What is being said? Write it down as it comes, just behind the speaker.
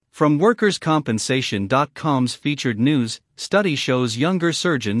From WorkersCompensation.com's featured news, study shows younger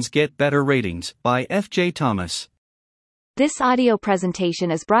surgeons get better ratings, by F.J. Thomas. This audio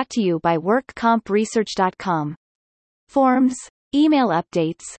presentation is brought to you by WorkCompResearch.com. Forms, email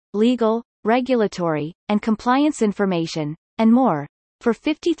updates, legal, regulatory, and compliance information, and more, for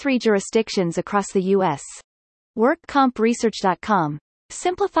 53 jurisdictions across the U.S. WorkCompResearch.com,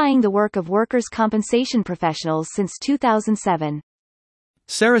 simplifying the work of workers' compensation professionals since 2007.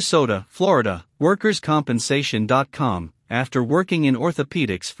 Sarasota, Florida, WorkersCompensation.com. After working in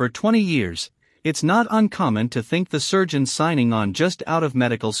orthopedics for 20 years, it's not uncommon to think the surgeons signing on just out of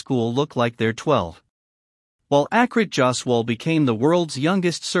medical school look like they're 12. While Akrit Joswal became the world's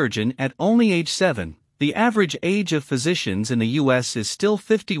youngest surgeon at only age 7, the average age of physicians in the U.S. is still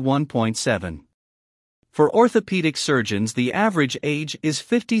 51.7. For orthopedic surgeons, the average age is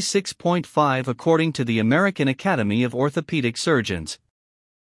 56.5 according to the American Academy of Orthopedic Surgeons.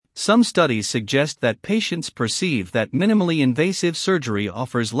 Some studies suggest that patients perceive that minimally invasive surgery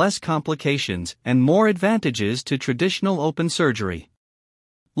offers less complications and more advantages to traditional open surgery.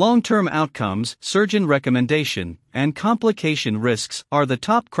 Long-term outcomes, surgeon recommendation, and complication risks are the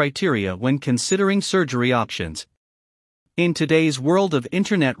top criteria when considering surgery options. In today's world of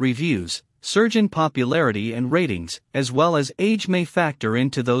internet reviews, surgeon popularity and ratings, as well as age, may factor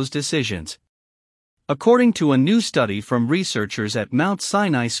into those decisions. According to a new study from researchers at Mount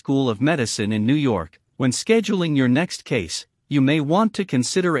Sinai School of Medicine in New York, when scheduling your next case, you may want to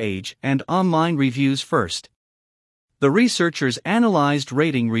consider age and online reviews first. The researchers analyzed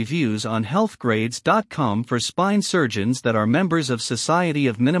rating reviews on healthgrades.com for spine surgeons that are members of Society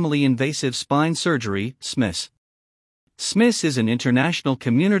of Minimally Invasive Spine Surgery, SMIS. SMIS is an international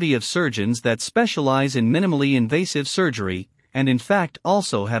community of surgeons that specialize in minimally invasive surgery, and in fact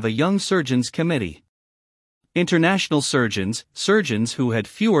also have a young surgeons committee. International surgeons, surgeons who had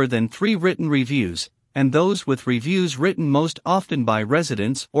fewer than 3 written reviews, and those with reviews written most often by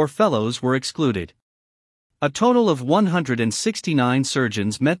residents or fellows were excluded. A total of 169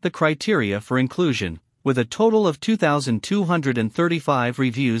 surgeons met the criteria for inclusion, with a total of 2,235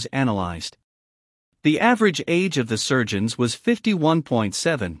 reviews analyzed. The average age of the surgeons was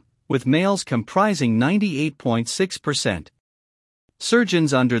 51.7, with males comprising 98.6%.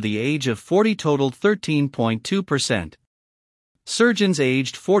 Surgeons under the age of 40 totaled 13.2%. Surgeons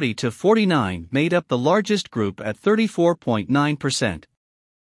aged 40 to 49 made up the largest group at 34.9%.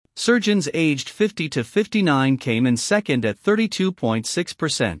 Surgeons aged 50 to 59 came in second at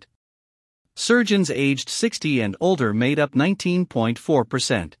 32.6%. Surgeons aged 60 and older made up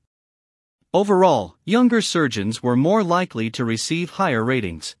 19.4%. Overall, younger surgeons were more likely to receive higher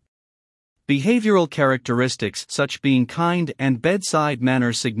ratings. Behavioral characteristics such being kind and bedside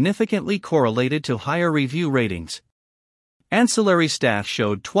manner significantly correlated to higher review ratings. Ancillary staff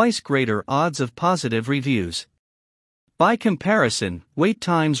showed twice greater odds of positive reviews. By comparison, wait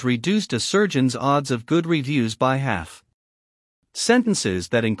times reduced a surgeon's odds of good reviews by half. Sentences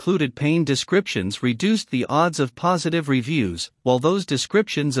that included pain descriptions reduced the odds of positive reviews, while those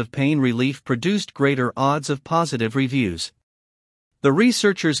descriptions of pain relief produced greater odds of positive reviews. The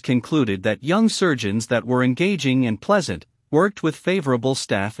researchers concluded that young surgeons that were engaging and pleasant, worked with favorable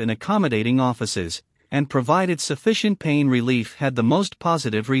staff in accommodating offices, and provided sufficient pain relief had the most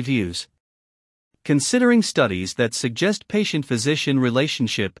positive reviews. Considering studies that suggest patient-physician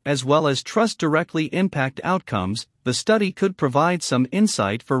relationship as well as trust directly impact outcomes, the study could provide some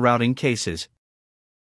insight for routing cases.